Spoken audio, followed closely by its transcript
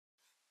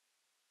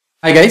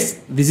Hi guys,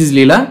 this is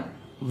Leela.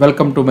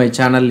 Welcome to my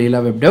channel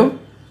Leela WebDev.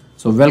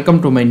 So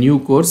welcome to my new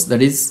course,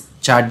 that is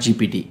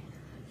ChatGPT.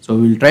 So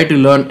we will try to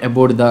learn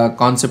about the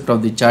concept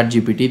of the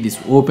ChatGPT, this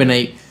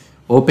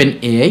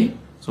OpenAI.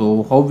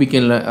 So how we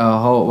can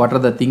what are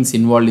the things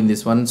involved in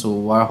this one?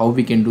 So how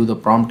we can do the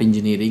prompt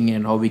engineering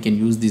and how we can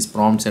use these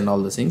prompts and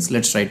all the things.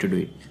 Let's try to do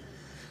it.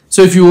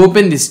 So if you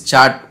open this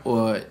Chat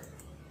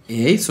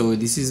AI, so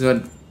this is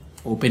what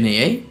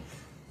OpenAI.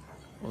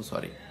 Oh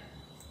sorry.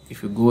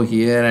 If you go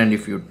here and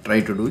if you try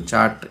to do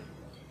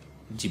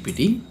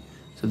ChatGPT,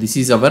 so this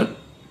is our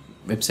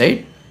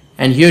website,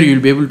 and here you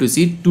will be able to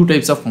see two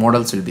types of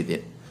models will be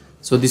there.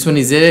 So this one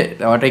is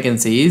what I can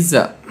say is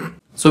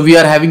so we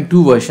are having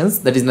two versions,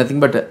 that is nothing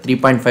but a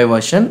 3.5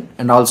 version,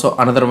 and also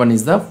another one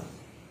is the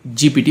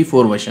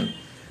GPT-4 version.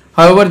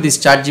 However, this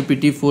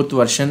ChatGPT 4th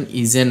version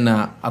is an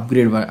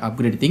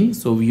upgrade thing,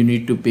 so you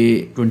need to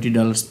pay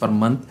 $20 per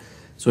month.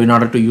 So in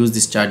order to use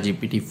this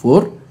ChatGPT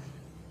 4.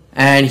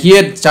 And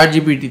here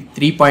ChatGPT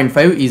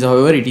 3.5 is,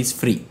 however, it is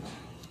free.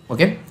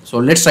 Okay, so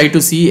let's try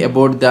to see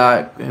about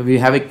we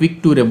have a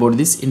quick tour about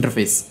this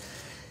interface.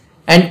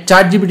 And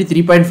ChatGPT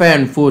 3.5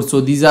 and 4,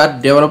 so these are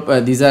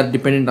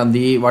dependent on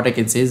the what I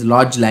can say is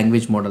large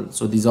language model.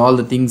 So these are all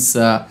the things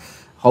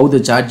how the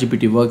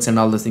ChatGPT works and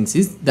all the things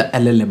is the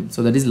LLM.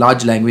 So that is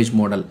large language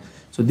model.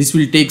 So this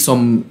will take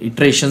some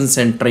iterations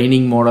and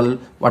training model.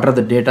 What are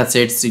the data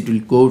sets? It will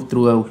go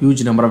through a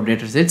huge number of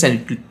data sets,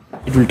 and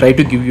it will try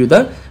to give you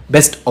the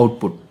best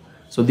output.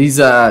 So these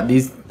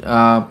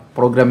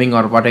programming,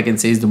 or what I can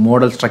say is the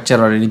model structure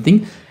or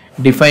anything,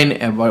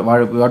 define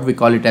what we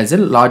call it as a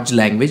large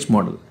language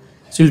model.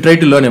 So you'll try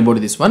to learn about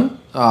this one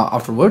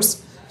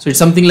afterwards. So it's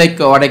something like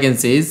what I can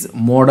say is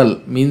model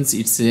means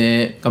it's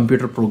a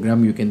computer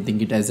program, you can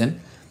think it as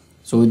an.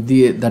 So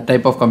that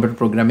type of computer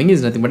programming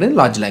is nothing but a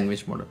large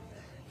language model.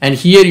 And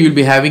here you will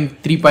be having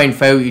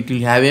 3.5, it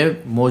will have a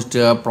most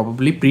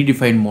probably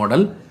predefined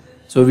model,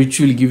 so which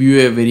will give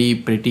you a very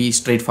pretty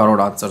straightforward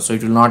answer. So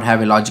it will not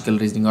have a logical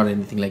reasoning or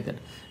anything like that.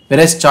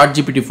 Whereas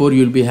ChatGPT 4,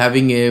 you will be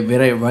having a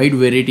very wide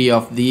variety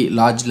of the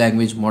large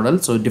language model.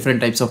 So different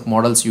types of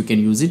models you can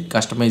use it,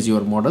 customize your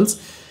models,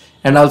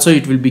 and also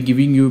it will be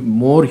giving you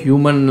more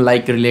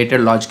human-like related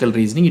logical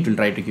reasoning. It will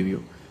try to give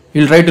you.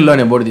 You will try to learn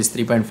about this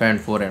 3.5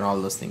 and 4 and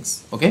all those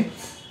things. Okay.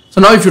 So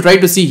now if you try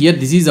to see here,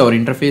 this is our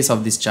interface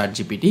of this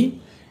ChatGPT,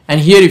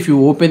 and here if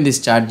you open this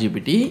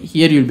ChatGPT,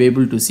 here you'll be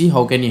able to see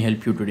how can you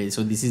help you today.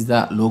 So this is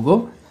the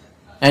logo,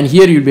 and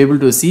here you'll be able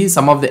to see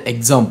some of the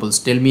examples,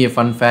 tell me a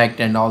fun fact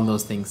and all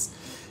those things.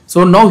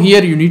 So now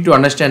here you need to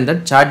understand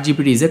that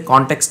ChatGPT is a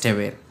context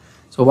aware.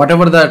 So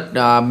whatever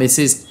the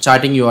message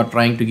chatting you are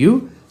trying to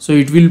give, so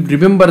it will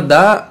remember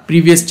the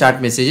previous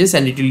chat messages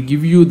and it will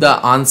give you the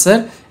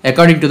answer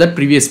according to that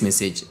previous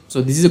message.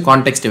 So this is a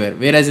context aware,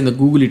 whereas in the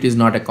Google it is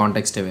not a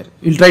context aware.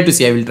 We'll try to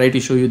see, I will try to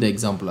show you the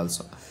example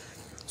also.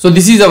 So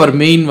this is our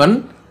main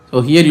one. So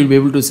here you'll be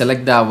able to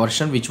select the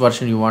version, which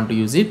version you want to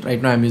use it.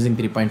 Right now I'm using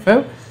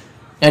 3.5,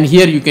 and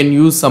here you can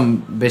use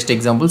some best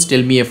examples,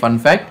 tell me a fun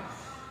fact.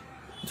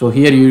 So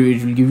here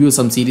it will give you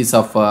some series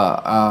of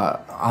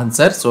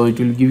answers. So it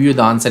will give you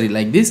the answer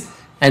like this,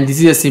 and this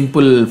is a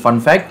simple fun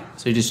fact.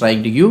 So it is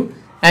trying to give,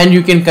 and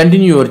you can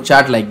continue your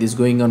chat like this,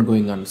 going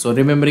on. So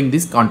remembering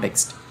this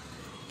context,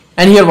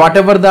 and here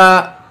whatever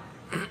the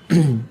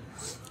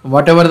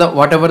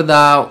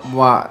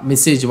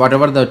message,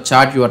 whatever the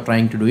chat you are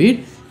trying to do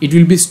it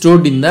will be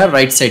stored in the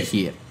right side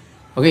here.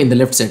 Okay, in the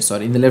left side,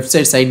 sorry, in the left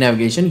side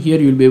navigation, here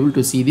you will be able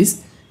to see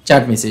this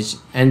chat message,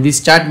 and this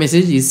chat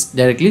message is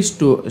directly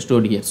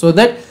stored here. So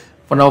that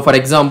for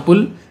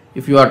example,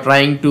 if you are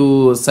trying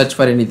to search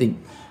for anything,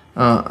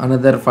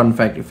 another fun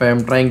fact, if I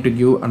am trying to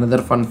give another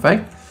fun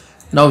fact,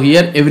 now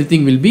here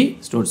everything will be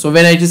stored. So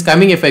when it is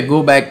coming, if I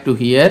go back to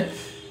here,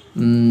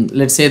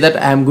 let's say that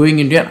I am going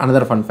into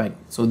another fun fact.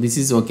 So this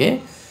is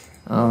okay.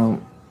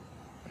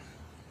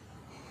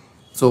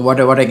 So what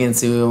I can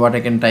say, what I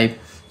can type,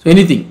 so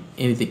anything.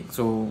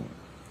 So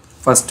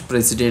first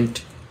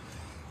president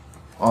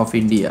of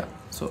India.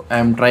 So I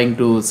am trying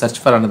to search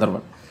for another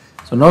one.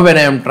 So now when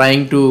I am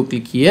trying to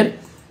click here,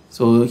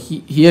 so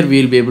here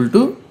we will be able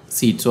to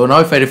see it. So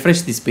now if I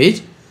refresh this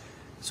page,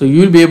 so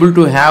you will be able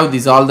to have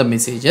these all the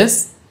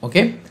messages.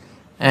 Okay,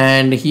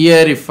 and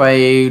here if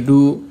I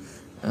do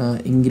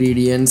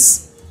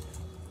ingredients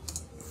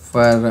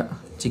for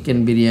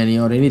chicken biryani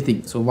or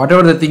anything, so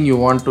whatever the thing you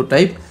want to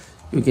type,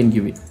 you can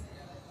give it.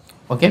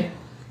 Okay,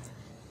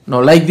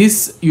 now like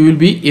this you will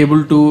be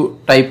able to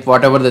type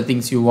whatever the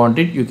things you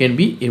wanted, you can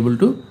be able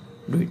to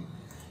do it.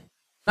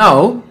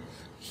 Now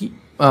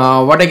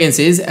what I can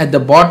say is at the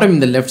bottom in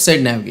the left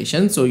side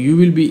navigation, so you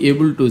will be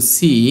able to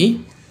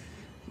see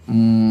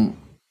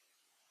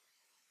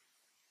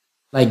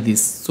like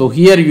this. So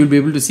here you will be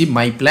able to see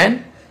my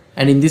plan,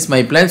 and in this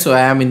my plan, so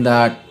I am in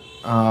the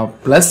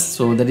plus,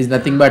 so that is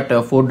nothing but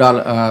 $4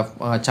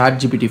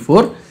 ChatGPT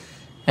 4,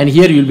 and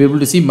here you will be able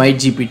to see my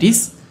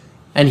GPTs,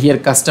 and here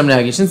custom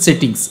navigation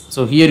settings.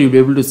 So here you will be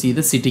able to see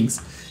the settings.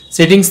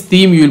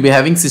 Theme, you will be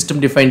having system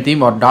defined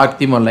theme or dark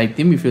theme or light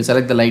theme. If you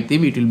select the light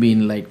theme, it will be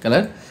in light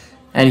color.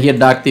 and here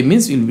dark theme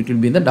means it will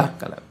be in the dark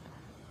color.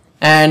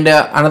 And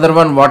another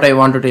one what I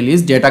want to tell you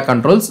is data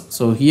controls.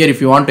 So here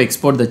if you want to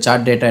export the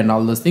chart data and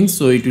all those things,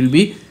 so it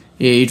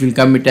will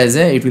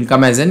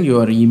come as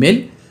your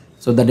email.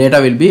 So the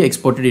data will be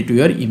exported into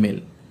your email,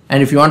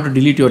 and if you want to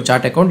delete your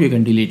chart account, you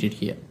can delete it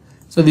here.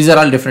 So these are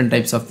all different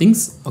types of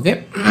things,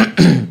 okay.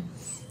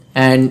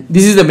 And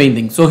this is the main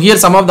thing. So here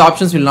some of the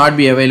options will not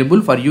be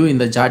available for you in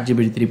the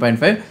ChatGPT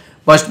 3.5,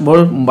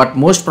 but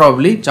most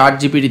probably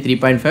ChatGPT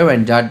 3.5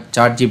 and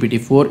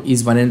ChatGPT 4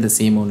 is one and the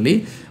same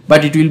only,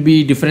 but it will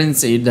be different.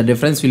 The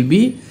difference will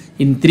be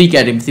in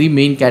three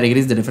main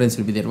categories. The difference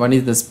will be there. One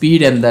is the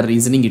speed and the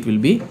reasoning it will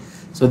be.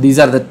 So these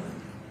are the,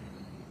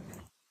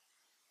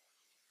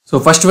 so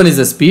first one is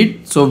the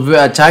speed. So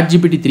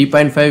ChatGPT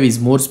 3.5 is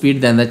more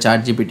speed than the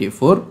ChatGPT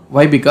 4.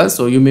 Why? Because,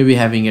 so you may be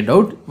having a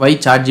doubt, why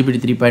ChatGPT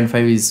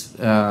 3.5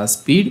 is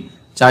speed,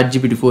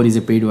 ChatGPT 4 is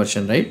a paid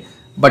version, right?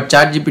 But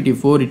ChatGPT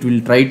 4, it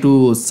will try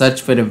to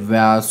search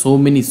for so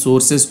many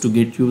sources to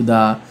get you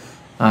the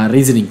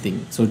reasoning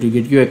thing, so to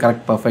get you a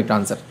correct perfect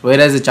answer.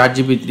 Whereas the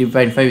ChatGPT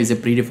 3.5 is a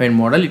predefined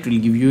model, it will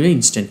give you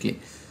instantly,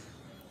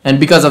 and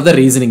because of the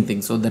reasoning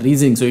thing. So the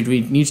reasoning, so it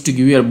needs to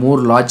give you a more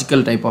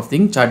logical type of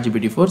thing,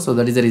 ChatGPT 4. So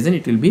that is the reason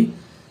it will be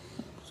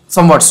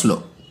somewhat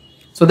slow.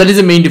 So that is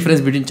the main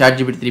difference between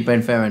ChatGPT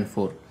 3.5 and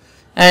 4.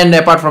 And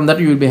apart from that,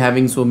 you will be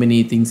having so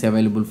many things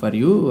available for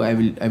you. I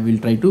will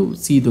try to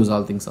see those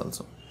all things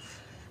also.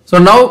 So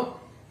now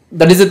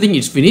that is the thing,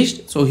 it's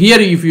finished. So here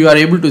if you are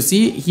able to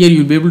see, here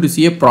you will be able to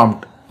see a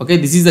prompt. Okay,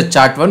 this is the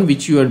chart one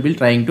which you will be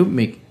trying to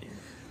make.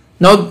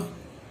 Now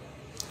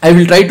I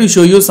will try to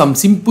show you some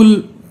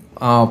simple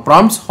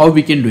prompts how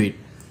we can do it.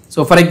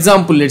 So for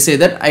example, let's say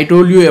that I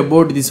told you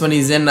about this one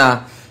is an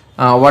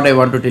what I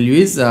want to tell you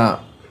is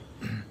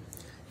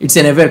it's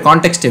an aware,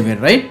 context aware,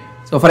 right?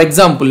 So for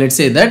example, let's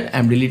say that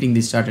I'm deleting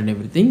this chart and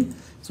everything.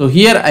 So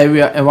here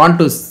I want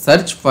to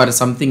search for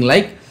something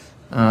like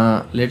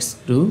let's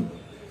do,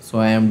 so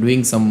I am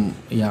doing some,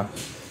 yeah.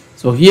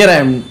 So here I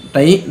am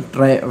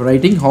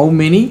writing how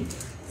many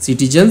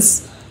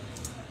citizens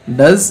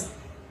does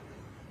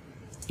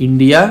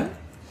India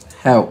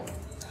have.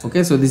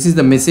 Okay, so this is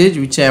the message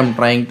which I am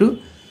trying to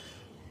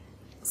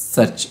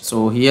search.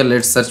 So here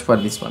let's search for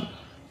this one.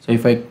 So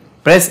if I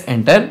press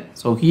enter,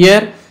 so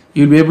here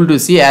you will be able to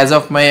see as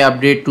of my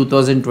update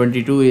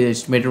 2022 is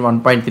estimated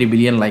 1.3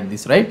 billion like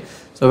this, right?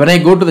 So when I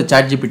go to the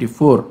ChatGPT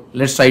 4,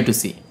 let's try to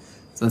see.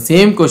 So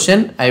same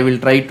question I will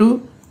try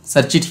to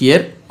search it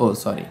here. Oh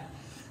sorry.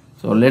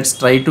 So let's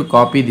try to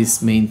copy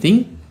this main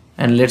thing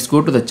and let's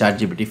go to the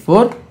ChatGPT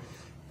 4,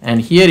 and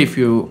here if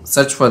you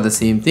search for the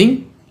same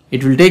thing,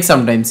 it will take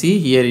some time. See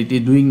here it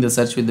is doing the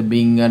search with the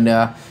Bing and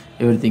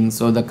everything.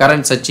 So the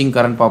current searching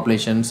current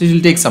population, so it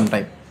will take some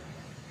time.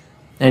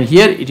 And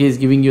here it is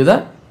giving you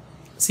the,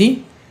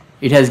 see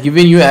it has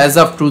given you as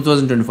of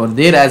 2024,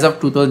 there as of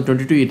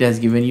 2022 it has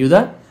given you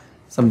the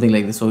something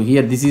like this. So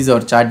here this is our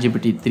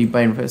ChatGPT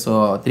 3.5.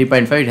 so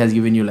 3.5 it has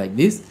given you like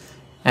this,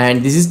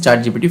 and this is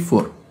ChatGPT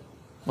 4.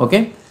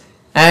 Okay,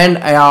 and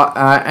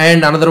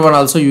another one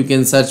also you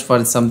can search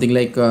for something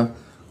like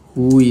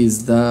who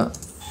is the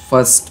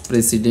first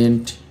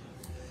president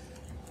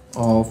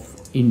of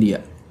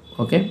India.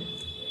 Okay,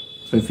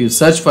 so if you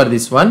search for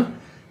this one,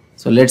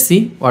 so let's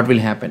see what will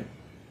happen.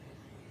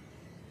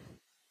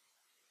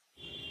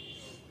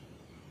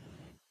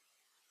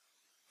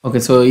 Okay,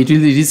 so it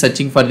is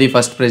searching for the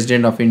first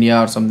president of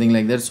India or something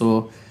like that.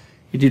 So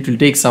it will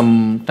take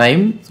some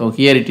time. So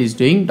here it is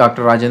doing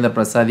Dr. Rajendra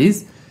Prasad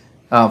is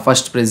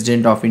first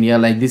president of India,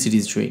 like this it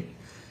is showing.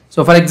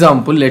 So for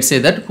example, let's say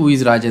that who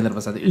is Rajendra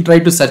Prasad, it will try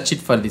to search it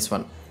for this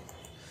one,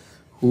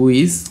 who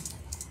is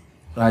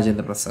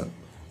Rajendra Prasad.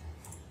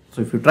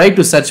 So if you try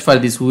to search for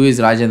this who is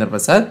Rajendra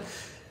Prasad,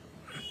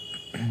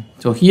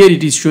 so here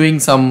it is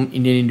showing some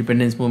Indian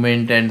independence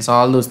movement and so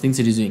all those things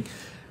it is doing.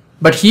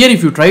 But here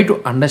if you try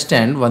to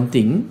understand one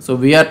thing, so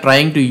we are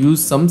trying to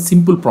use some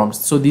simple prompts.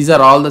 So these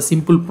are all the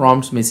simple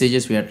prompts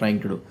messages we are trying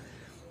to do.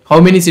 How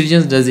many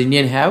citizens does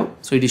India have?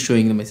 So it is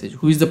showing the message.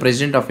 Who is the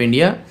president of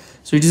India?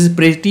 So it is a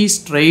pretty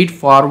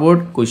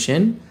straightforward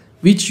question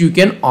which you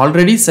can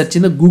already search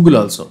in the Google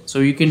also. So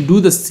you can do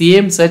the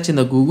same search in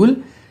the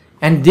Google,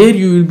 and there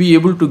you will be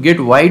able to get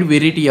wide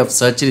variety of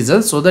search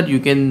results, so that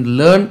you can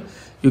learn,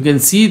 you can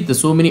see the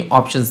so many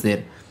options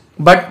there.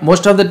 But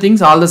most of the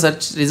things, all the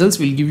search results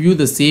will give you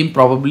the same,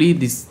 probably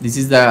this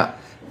is the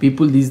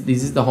people, this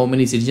is the how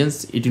many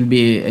citizens it will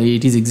be,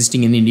 it is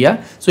existing in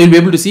India. So you'll be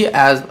able to see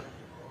as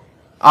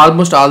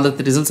almost all the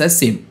results as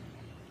same.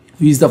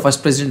 Who is the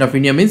first president of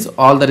India means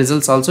all the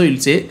results also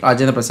you'll say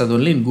Rajendra Prasad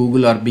only in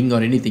Google or Bing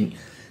or anything.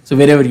 So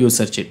wherever you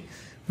search it.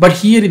 But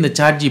here in the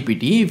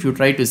ChatGPT, if you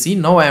try to see,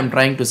 now I am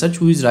trying to search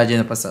who is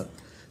Rajendra Prasad.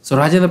 So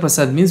Rajendra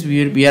Prasad means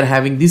we are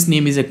having this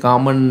name is a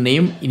common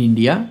name in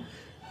India,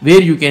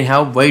 where you can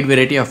have wide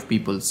variety of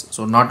peoples.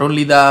 So not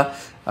only the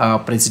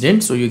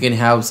president, so you can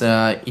have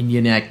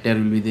Indian actor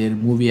will be there,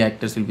 movie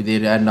actors will be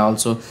there, and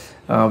also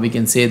we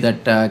can say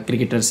that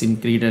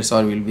cricketers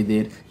or will be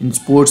there. In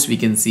sports we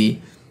can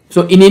see.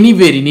 So in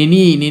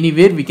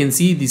anywhere we can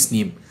see this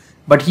name.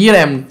 but here I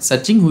am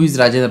searching who is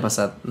Rajendra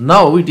Prasad.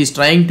 Now it is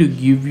trying to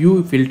give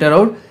you filter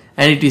out,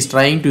 and it is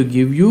trying to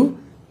give you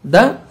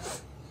the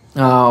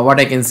what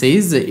I can say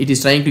is it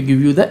is trying to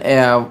give you the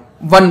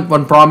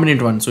one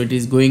prominent one. So it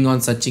is going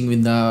on searching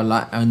with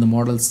the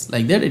models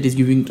like that. It is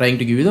trying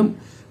to give you the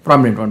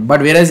prominent one.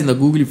 But whereas in the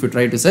Google, if you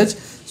try to search,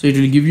 so it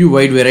will give you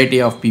wide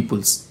variety of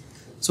peoples.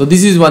 So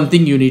this is one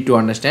thing you need to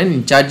understand.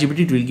 In ChatGPT,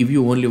 it will give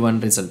you only one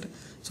result.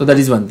 So that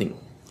is one thing.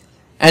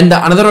 And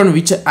the another one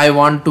which I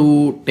want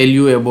to tell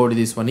you about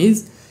this one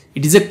is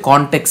it is a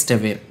context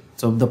aware.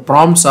 So the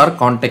prompts are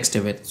context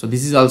aware. So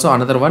this is also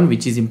another one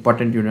which is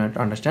important you need to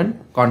understand,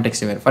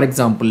 context aware. For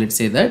example, let's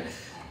say that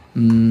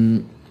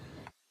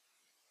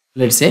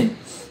let's say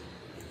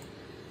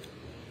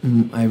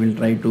I will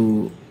try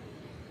to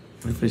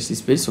refresh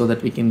this page so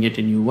that we can get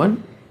a new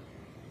one.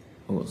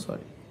 Oh,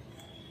 sorry.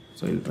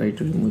 So I'll try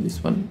to remove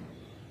this one.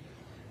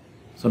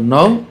 So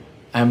now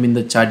I am in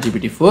the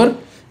ChatGPT 4,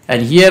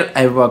 and here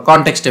I have a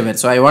context aware.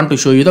 So I want to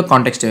show you the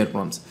context aware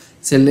prompts.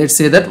 So let's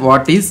say that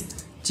what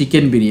is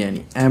chicken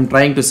biryani. I am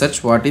trying to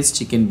search what is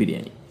chicken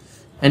biryani,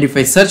 and if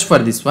I search for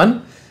this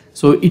one,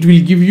 so it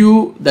will give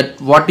you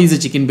that what is a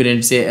chicken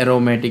biryani, say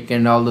aromatic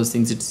and all those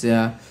things. It's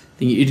a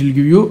thing. It will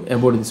give you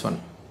about this one.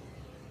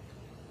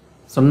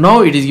 So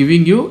now it is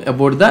giving you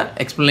about the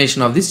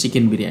explanation of this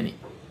chicken biryani.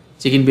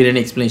 Chicken biryani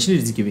explanation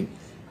it is giving,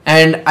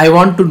 and I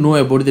want to know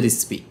about the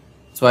recipe.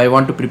 So I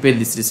want to prepare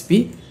this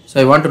recipe. So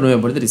I want to know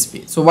about the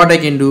recipe. So what I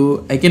can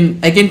do, I can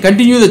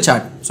continue the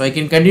chart. So I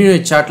can continue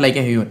the chart like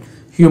a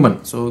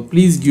human. So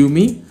please give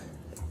me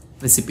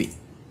recipe.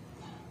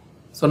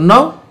 So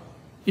now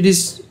it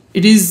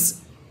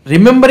is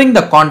remembering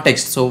the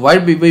context. So while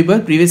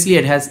previously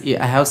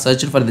I have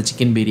searched for the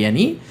chicken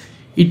biryani,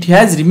 it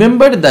has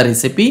remembered the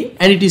recipe,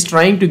 and it is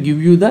trying to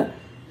give you the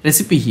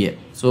recipe here.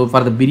 So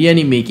for the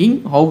biryani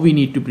making, how we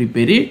need to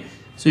prepare it,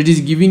 so it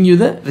is giving you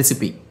the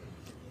recipe.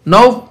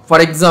 Now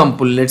for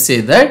example, let's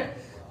say that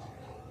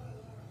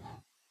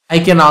I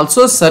can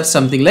also search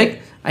something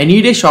like I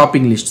need a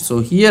shopping list. So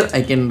here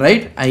I can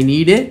write I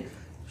need a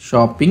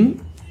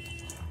shopping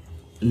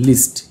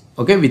list,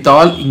 okay, with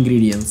all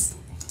ingredients.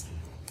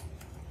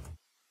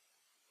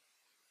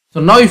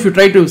 So now if you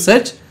try to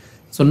search,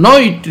 so now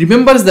it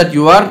remembers that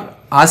you are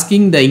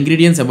asking the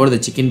ingredients about the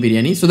chicken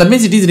biryani. So that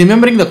means it is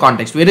remembering the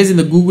context, whereas in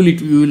the Google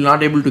you will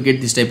not able to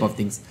get this type of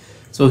things.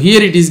 So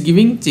here it is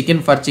giving chicken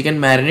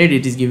marinade,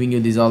 it is giving you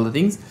these all the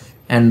things,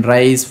 and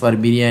rice for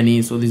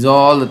biryani. So these are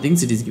all the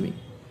things it is giving.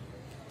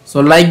 So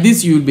like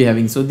this you will be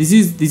having. So this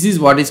is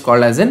what is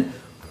called as an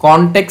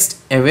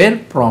context aware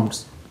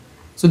prompts.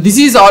 So this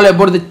is all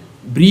about the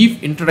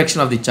brief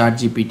introduction of the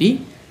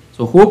ChatGPT.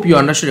 So hope you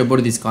understood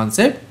about this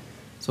concept.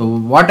 So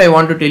what I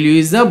want to tell you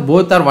is that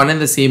both are one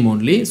and the same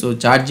only. So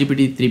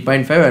ChatGPT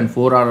 3.5 and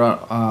 4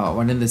 are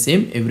one and the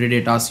same.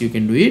 Everyday tasks you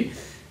can do it.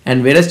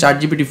 And whereas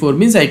ChatGPT 4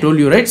 means I told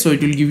you, right? So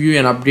it will give you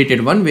an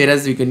updated one,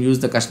 whereas we can use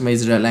the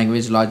customized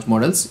language large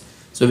models.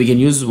 So we can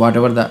use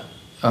whatever the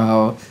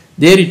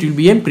there it will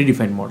be a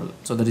predefined model.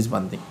 So that is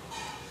one thing.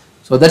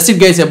 So that's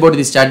it guys about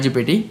this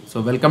ChatGPT. So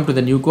welcome to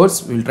the new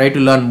course. We will try to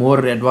learn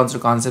more advanced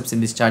concepts in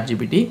this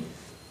ChatGPT.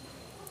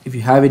 If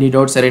you have any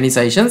doubts or any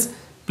suggestions,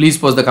 please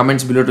post the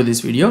comments below to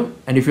this video.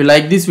 And if you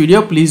like this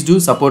video, please do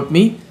support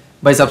me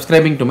by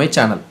subscribing to my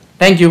channel.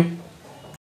 Thank you.